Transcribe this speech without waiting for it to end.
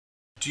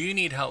Do you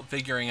need help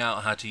figuring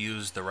out how to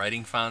use the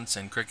writing fonts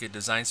in Cricut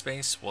Design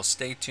Space? Well,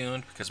 stay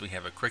tuned because we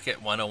have a Cricut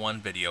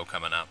 101 video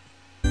coming up.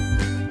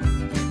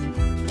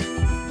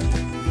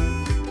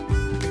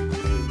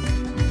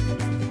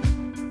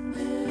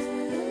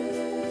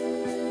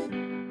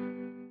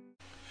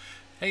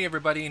 Hey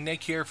everybody,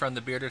 Nick here from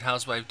the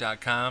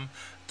beardedhousewife.com,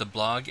 the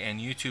blog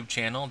and YouTube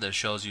channel that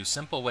shows you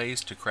simple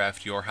ways to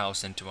craft your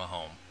house into a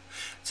home.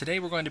 Today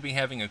we're going to be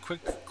having a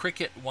quick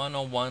Cricut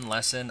 101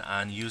 lesson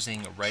on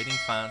using writing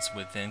fonts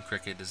within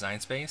Cricut Design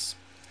Space.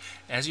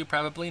 As you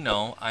probably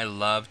know, I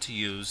love to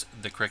use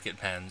the Cricut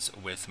Pens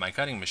with my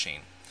cutting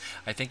machine.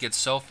 I think it's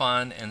so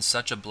fun and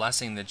such a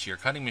blessing that your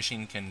cutting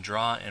machine can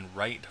draw and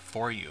write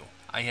for you.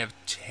 I have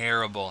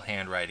terrible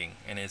handwriting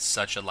and it's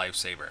such a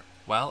lifesaver.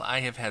 Well, I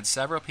have had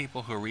several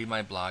people who read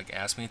my blog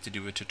ask me to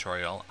do a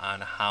tutorial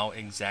on how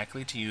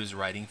exactly to use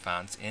writing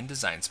fonts in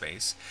Design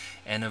Space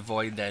and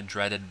avoid that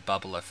dreaded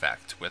bubble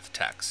effect with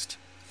text.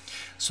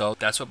 So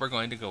that's what we're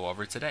going to go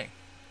over today.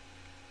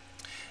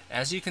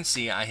 As you can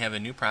see, I have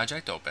a new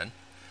project open.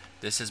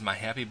 This is my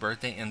happy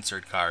birthday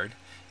insert card.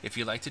 If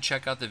you'd like to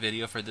check out the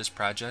video for this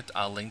project,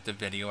 I'll link the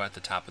video at the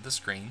top of the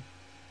screen.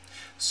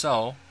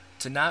 So,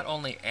 to not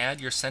only add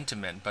your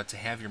sentiment, but to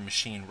have your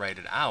machine write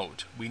it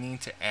out, we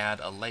need to add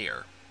a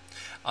layer.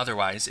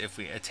 Otherwise, if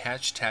we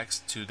attach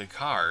text to the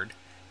card,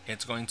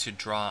 it's going to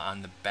draw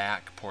on the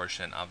back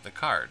portion of the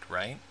card,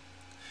 right?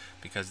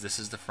 Because this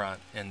is the front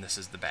and this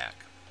is the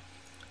back.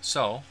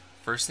 So,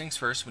 first things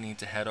first, we need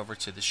to head over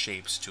to the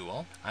Shapes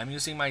tool. I'm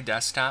using my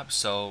desktop,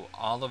 so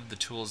all of the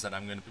tools that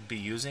I'm going to be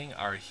using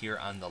are here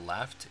on the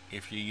left.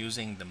 If you're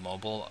using the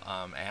mobile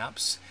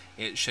apps,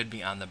 it should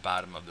be on the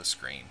bottom of the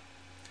screen.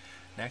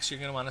 Next, you're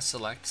going to want to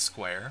select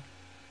Square.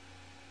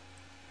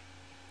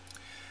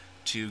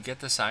 To get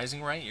the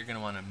sizing right, you're going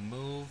to want to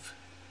move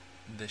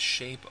the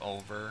shape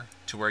over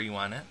to where you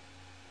want it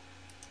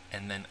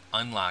and then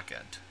unlock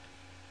it.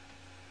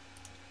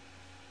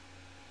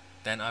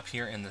 Then up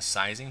here in the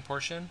sizing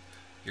portion,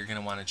 you're going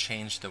to want to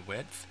change the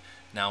width.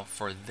 Now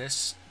for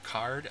this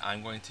card,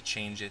 I'm going to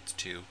change it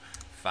to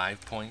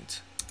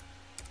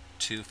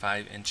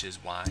 5.25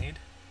 inches wide.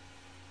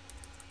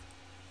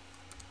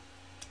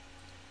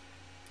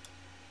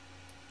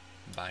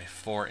 By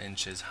 4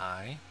 inches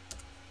high.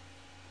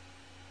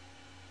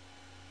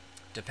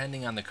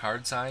 Depending on the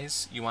card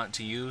size you want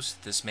to use,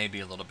 this may be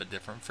a little bit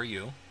different for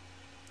you.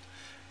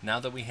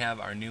 Now that we have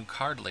our new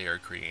card layer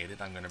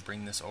created, I'm going to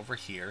bring this over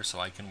here so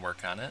I can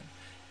work on it,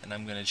 and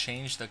I'm going to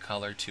change the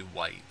color to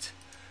white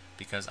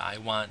because I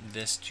want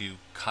this to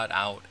cut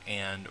out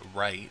and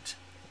write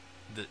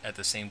at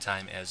the same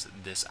time as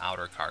this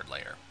outer card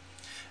layer.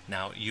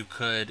 Now you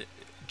could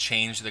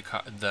change the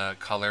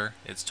color,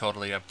 it's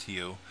totally up to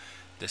you.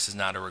 This is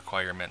not a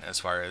requirement as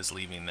far as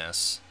leaving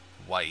this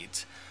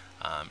white.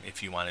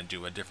 If you want to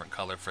do a different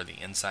color for the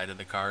inside of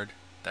the card,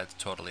 that's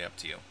totally up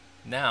to you.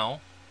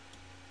 Now,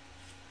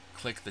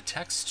 click the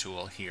text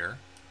tool here,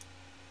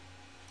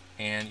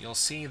 and you'll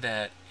see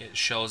that it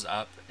shows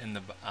up in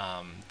the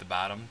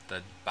bottom.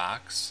 The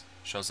box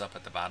shows up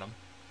at the bottom.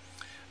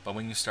 But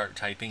when you start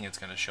typing, it's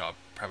going to show up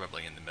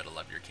probably in the middle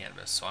of your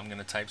canvas. So I'm going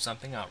to type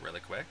something out really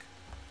quick.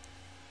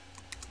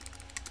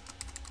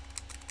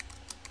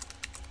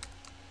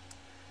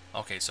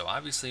 Okay, so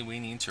obviously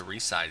we need to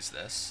resize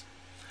this.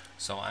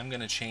 So I'm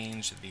going to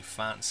change the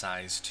font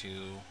size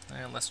to,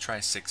 let's try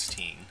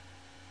 16.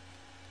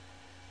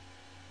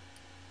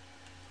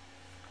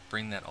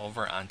 Bring that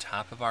over on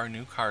top of our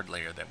new card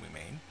layer that we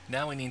made.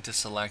 Now we need to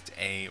select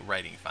a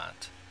writing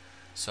font.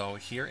 So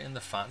here in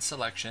the font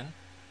selection,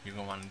 you're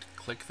going to want to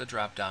click the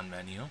drop down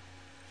menu,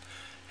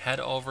 head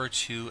over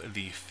to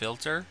the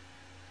filter,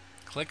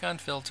 click on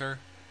filter,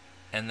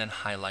 and then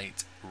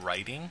highlight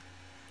writing.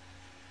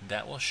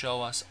 That will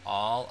show us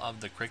all of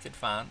the Cricut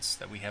fonts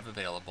that we have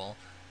available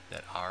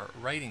that are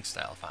writing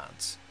style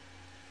fonts.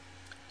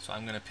 So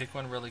I'm going to pick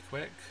one really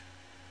quick.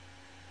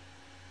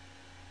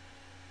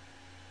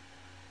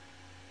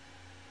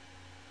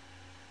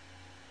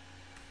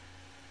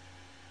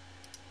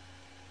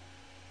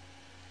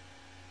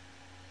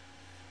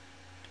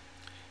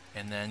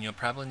 And then you'll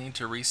probably need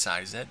to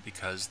resize it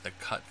because the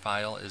cut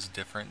file is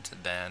different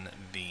than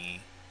the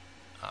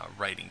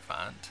writing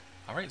font.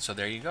 Alright, so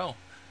there you go.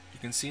 You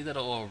can see that it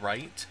will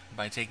write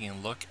by taking a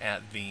look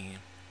at the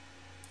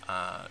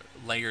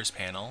layers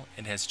panel.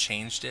 It has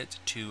changed it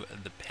to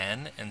the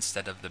pen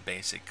instead of the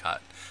basic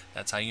cut.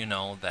 That's how you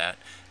know that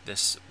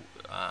this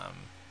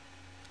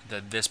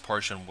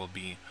portion will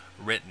be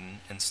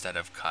written instead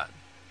of cut.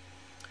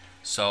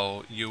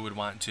 So you would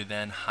want to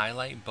then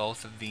highlight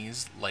both of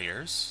these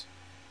layers,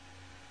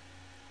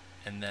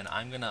 and then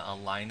I'm going to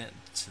align it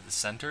to the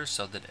center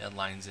so that it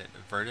aligns it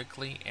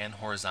vertically and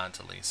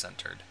horizontally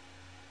centered.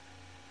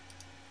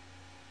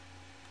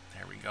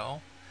 There we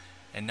go.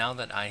 And now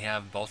that I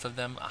have both of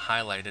them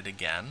highlighted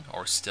again,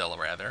 or still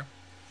rather,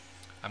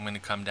 I'm going to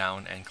come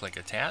down and click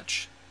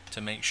attach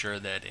to make sure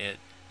that it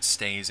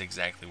stays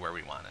exactly where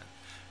we want it.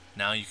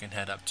 Now you can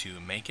head up to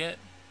make it,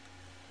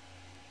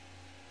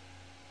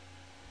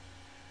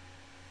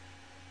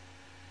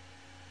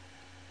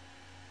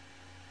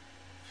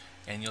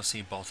 and you'll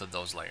see both of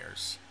those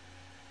layers.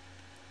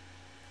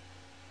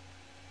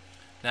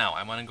 Now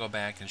I want to go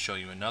back and show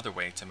you another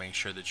way to make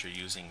sure that you're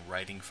using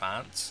writing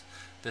fonts.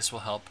 This will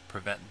help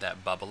prevent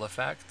that bubble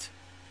effect.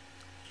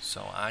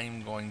 So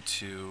I'm going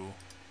to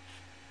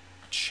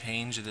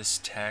change this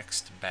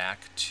text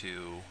back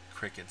to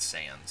Cricut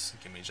Sans.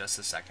 Give me just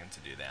a second to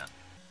do that.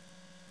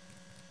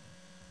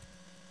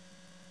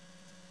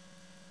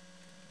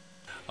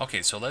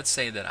 Okay, so let's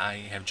say that I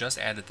have just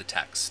added the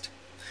text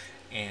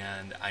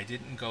and I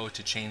didn't go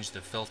to change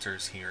the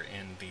filters here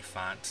in the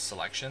font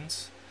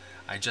selections.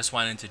 I just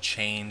wanted to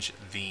change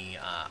the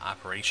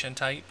operation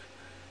type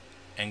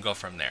and go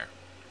from there.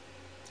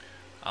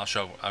 I'll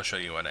show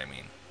you what I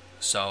mean.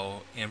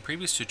 So in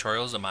previous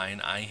tutorials of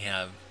mine, I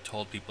have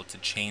told people to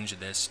change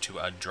this to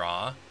a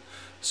draw.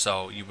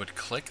 So you would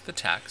click the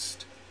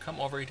text, come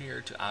over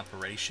here to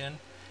operation,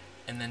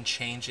 and then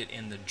change it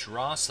in the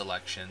draw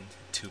selection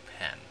to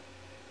pen.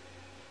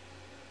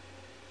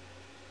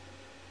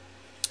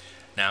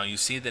 Now you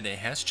see that it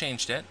has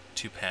changed it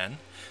to pen,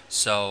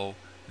 so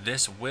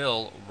this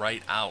will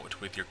write out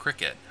with your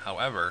Cricut.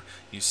 However,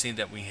 you see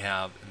that we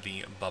have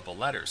the bubble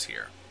letters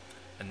here,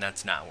 and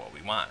that's not what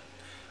we want.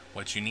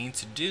 What you need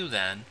to do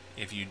then,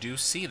 if you do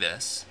see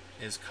this,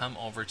 is come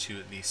over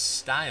to the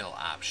style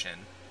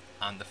option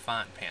on the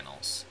font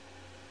panels,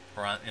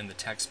 or in the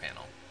text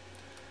panel,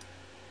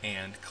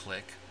 and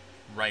click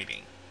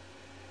writing.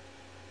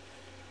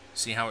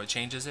 See how it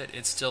changes it?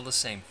 It's still the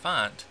same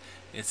font,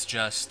 it's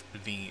just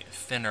the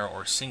thinner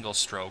or single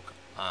stroke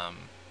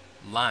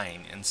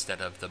line instead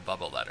of the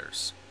bubble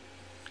letters.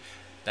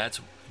 That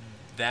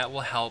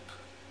will help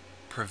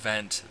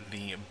prevent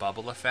the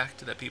bubble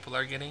effect that people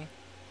are getting.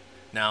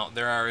 Now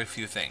there are a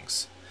few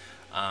things.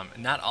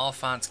 Not all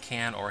fonts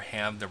can or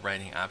have the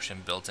writing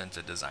option built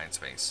into Design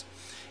Space.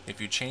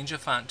 If you change a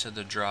font to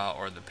the draw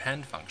or the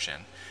pen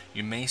function,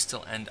 you may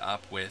still end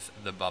up with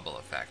the bubble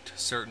effect.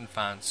 Certain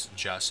fonts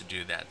just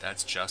do that.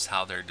 That's just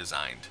how they're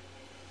designed.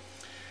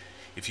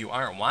 If you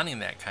aren't wanting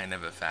that kind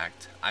of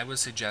effect, I would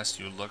suggest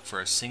you look for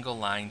a single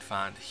line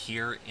font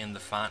here in the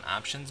font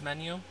options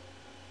menu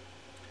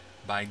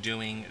by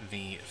doing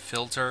the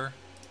filter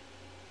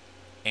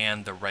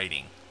and the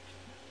writing,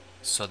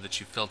 so that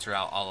you filter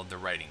out all of the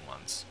writing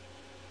ones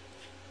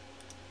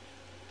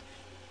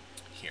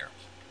here.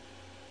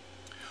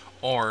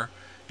 Or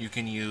you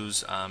can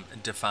use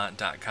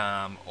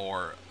defont.com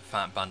or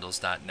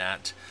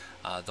fontbundles.net.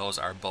 Those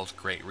are both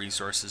great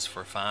resources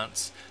for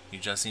fonts. You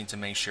just need to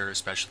make sure,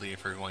 especially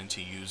if you're going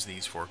to use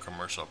these for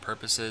commercial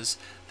purposes,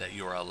 that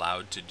you are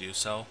allowed to do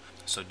so.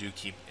 So do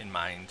keep in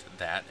mind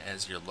that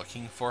as you're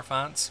looking for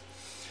fonts.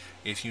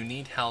 If you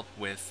need help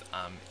with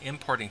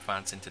importing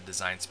fonts into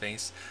Design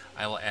Space,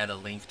 I will add a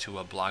link to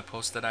a blog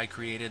post that I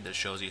created that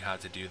shows you how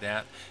to do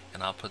that,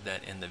 and I'll put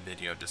that in the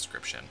video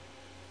description.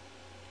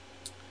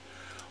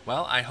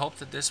 Well, I hope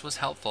that this was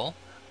helpful.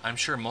 I'm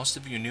sure most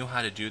of you knew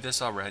how to do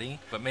this already,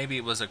 but maybe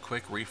it was a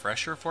quick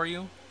refresher for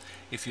you.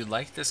 If you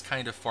like this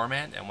kind of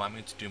format and want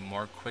me to do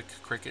more quick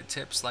Cricut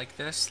tips like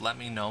this, let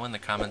me know in the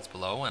comments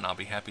below and I'll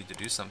be happy to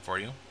do some for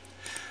you.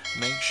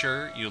 Make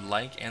sure you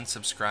like and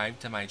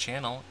subscribe to my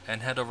channel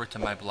and head over to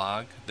my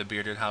blog,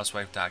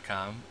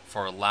 thebeardedhousewife.com,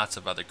 for lots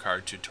of other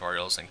card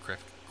tutorials and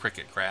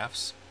Cricut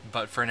crafts.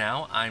 But for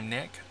now, I'm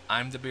Nick,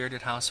 I'm the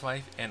Bearded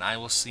Housewife, and I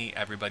will see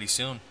everybody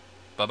soon.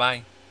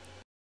 Bye-bye.